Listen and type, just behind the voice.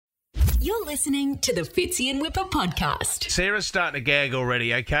You're listening to the Fitzy and Whipper podcast. Sarah's starting to gag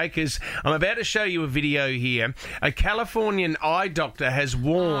already, okay? Because I'm about to show you a video here. A Californian eye doctor has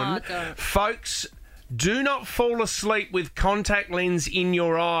warned folks, do not fall asleep with contact lens in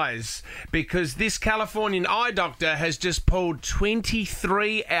your eyes, because this Californian eye doctor has just pulled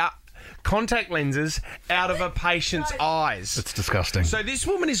 23 contact lenses out of a patient's eyes. It's disgusting. So this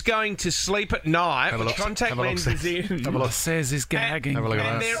woman is going to sleep at night with contact lenses in. Have a look. Says is gagging. Have a look at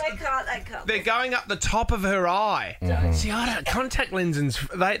And that. they're going up the top of her eye. See, contact lenses,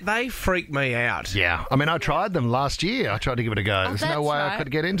 they freak me out. Yeah. I mean, I tried them last year. I tried to give it a go. There's no way I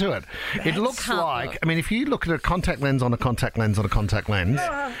could get into it. It looks like, I mean, if you look at a contact lens on a contact lens on a contact lens,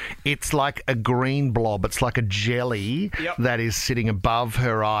 it's like a green blob. It's like a jelly that is sitting above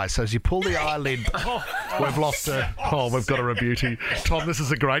her eye. So as you pull the eyelid, we've lost her. Oh, we've got her a beauty. Tom, this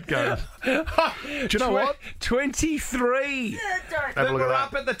is a great go. Do you know what? 23 Have a that look were at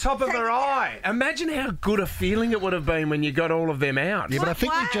up that. at the top of her eye. Imagine how good a feeling it would have been when you got all of them out. Yeah, but I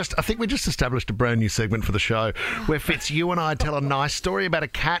think we just established a brand new segment for the show where Fitz, you and I tell a nice story about a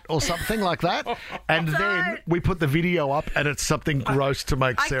cat or something like that, and then we put the video up and it's something gross to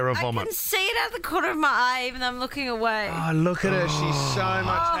make Sarah vomit. I can see it out the corner of my eye even though I'm looking away. Oh, look at her. She's so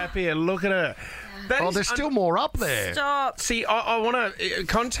much happier. Look at her. There's still more up there. Stop. See, I want to...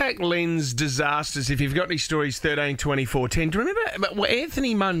 contact lens disasters, if you've got any stories, 13 24 10. Do you remember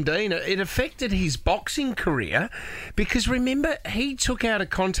Anthony Mundine? It affected his boxing career because, remember, he took out a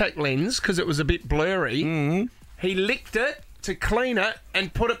contact lens because it was a bit blurry. Mm-hmm. He licked it to clean it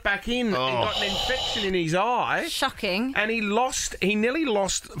and put it back in and got an infection in his eye. Shocking. And he nearly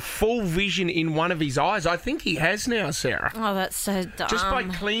lost full vision in one of his eyes. I think he has now, Sarah. Oh, that's so dumb. Just by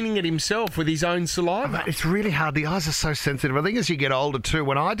cleaning it himself with his own saliva. It's really hard. The eyes are so sensitive. I think as you get older too,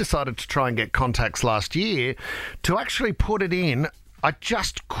 when I decided to try and get contacts last year, to actually put it in, I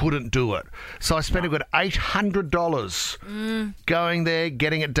just couldn't do it. So I spent a good $800 going there,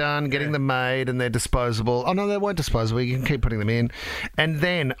 getting it done, getting them made, and they're disposable. Oh, no, they weren't disposable. You can keep putting them in. And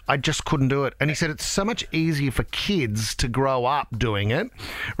then I just couldn't do it. And he said it's so much easier for kids to grow up doing it,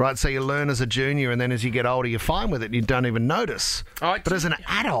 right? So you learn as a junior, and then as you get older, you're fine with it. You don't even notice. But as an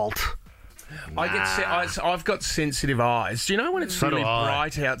adult... I've got sensitive eyes. Do you know when it's really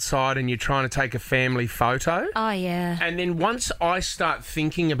bright outside and you're trying to take a family photo? Oh, yeah. And then once I start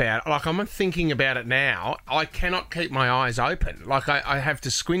thinking about it, like I'm thinking about it now, I cannot keep my eyes open. Like I have to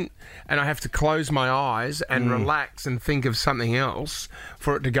squint and I have to close my eyes and relax and think of something else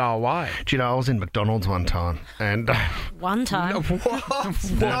for it to go away. Do you know, I was in McDonald's one time and... One time? A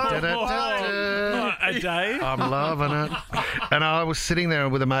day? I'm loving it. And I was sitting there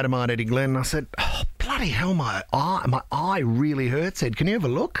with a mate of mine, Eddie Glenn, and I said, oh, bloody hell, my eye really hurts, Ed. Can you have a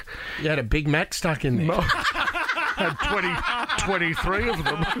look? You had a Big Mac stuck in there. Had 23 of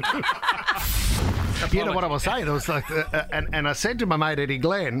them. You know what I was saying? It was like, and I said to my mate Eddie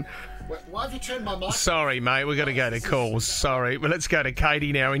Glenn, why have you turned my mic? Sorry, mate, we've got to go to calls. Sorry. Well, let's go to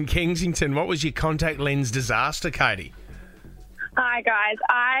Katie now in Kensington. What was your contact lens disaster, Katie? Hi, guys.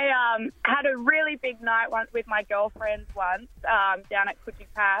 I had a really big night once with my girlfriends down at Coogee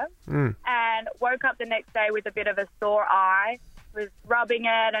Pav and woke up the next day with a bit of a sore eye, was rubbing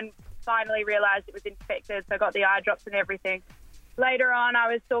it and finally realised it was infected, so I got the eye drops and everything. Later on,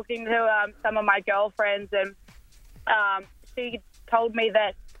 I was talking to some of my girlfriends and she told me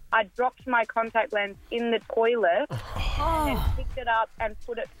that I dropped my contact lens in the toilet and picked it up and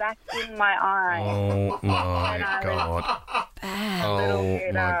put it back in my eye. Oh, my God. Oh,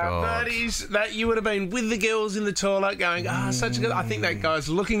 my God. That you would have been with the girls in the toilet going, such a good... I think that guy's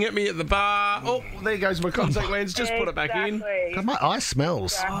looking at me at the bar. Oh, there goes my contact lens. Just put it back in. God, my eye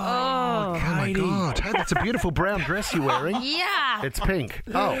smells. Oh, my God. Hey, that's a beautiful brown dress you're wearing. yeah. It's pink.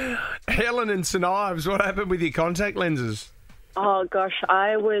 Oh. Helen and St Ives, what happened with your contact lenses? Oh, gosh,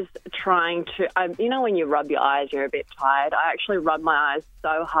 I was trying to... you know when you rub your eyes, you're a bit tired. I actually rubbed my eyes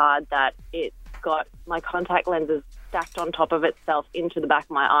so hard that it got my contact lenses stacked on top of itself into the back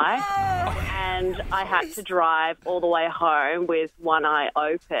of my eye. And I had to drive all the way home with one eye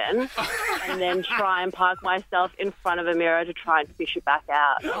open and then try and park myself in front of a mirror to try and fish it back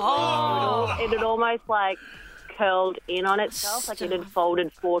out. It had almost, like... curled in on itself, like it had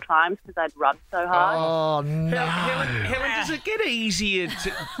folded 4 times because I'd rubbed so hard. Oh, no. Helen, does it get easier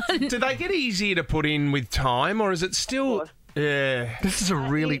do they get easier to put in with time, or is it still... Yeah. This is a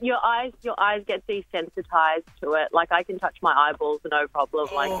really... Your eyes get desensitized to it. Like, I can touch my eyeballs, no problem.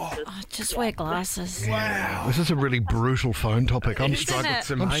 Like, Just wear glasses. This is a really brutal phone topic. I'm struggling.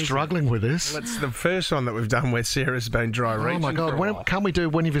 it? I'm struggling with this. That's the first one that we've done where Sarah's been dry Oh reaching. my God! Can't we do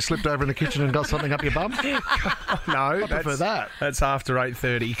when have you slipped over in the kitchen and got something up your bum? No, prefer that. That's after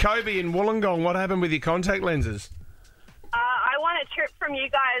 8:30. Kobe in Wollongong, what happened with your contact lenses? I won a trip from you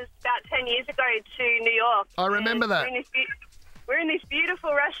guys about 10 years ago to New York. I remember And that. We're in this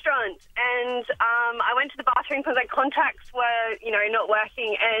beautiful restaurant, and I went to the bathroom because my contacts were, not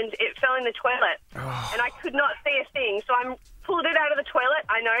working, and it fell in the toilet. And I could not see a thing. So I pulled it out of the toilet.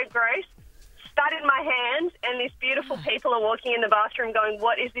 I know, gross. Spat in my hand, and these beautiful people are walking in the bathroom going,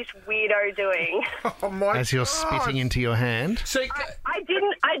 what is this weirdo doing? Oh my As you're spitting into your hand. So, I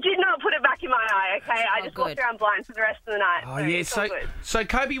did not put it back in my eye, okay? I just walked good. around blind for the rest of the night. oh so yeah, it's all so good. so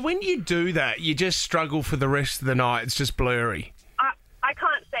Kobe, when you do that, you just struggle for the rest of the night. It's just blurry. I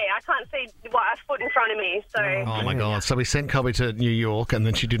can't see. I can't see what a foot in front of me. So Oh my God! So we sent Kobe to New York, and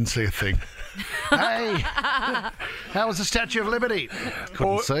then she didn't see a thing. Hey, how was the Statue of Liberty?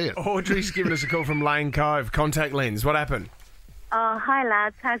 Couldn't see it. Audrey's giving us a call from Lane Cove. Contact lens. What happened? Hi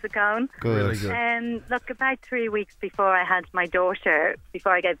lads, how's it going? Good. Really good. Look, about 3 weeks before I had my daughter,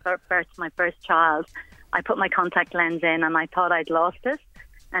 before I gave birth to my first child, I put my contact lens in and I thought I'd lost it.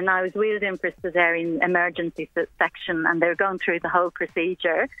 And I was wheeled in for cesarean emergency section, and they were going through the whole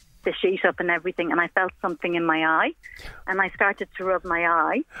procedure, the sheet up and everything, and I felt something in my eye, and I started to rub my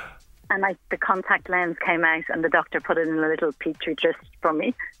eye, and the contact lens came out, and the doctor put it in a little petri dish for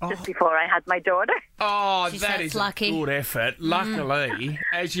me just before I had my daughter. Oh, Jeez, that that's is lucky. a good effort. Luckily,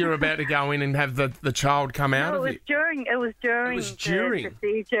 as you're about to go in and have the child come out No, of it was during was during? the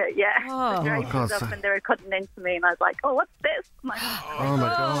procedure, yeah. Oh. The drape was God, up and they were cutting into me, and I was like, oh, what's this? Oh my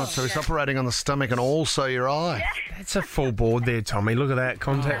God! So he's operating on the stomach and also your eye. That's a full board there, Tommy. Look at that.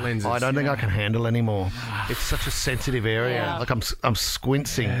 Contact lenses. I don't think I can handle anymore. It's such a sensitive area. Yeah. Like I'm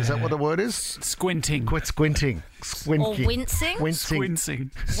squincing. Is that what the word is? Squinting. Quit squinting. Or Squinting. wincing? Wincing.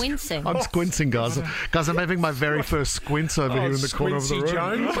 Squincing. Wincing. I'm squincing, guys. Guys, I'm having my very first squints over here in the corner of the Squincy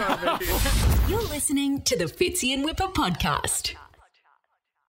room. Jones over here. You're listening to the Fitzy and Whipper podcast.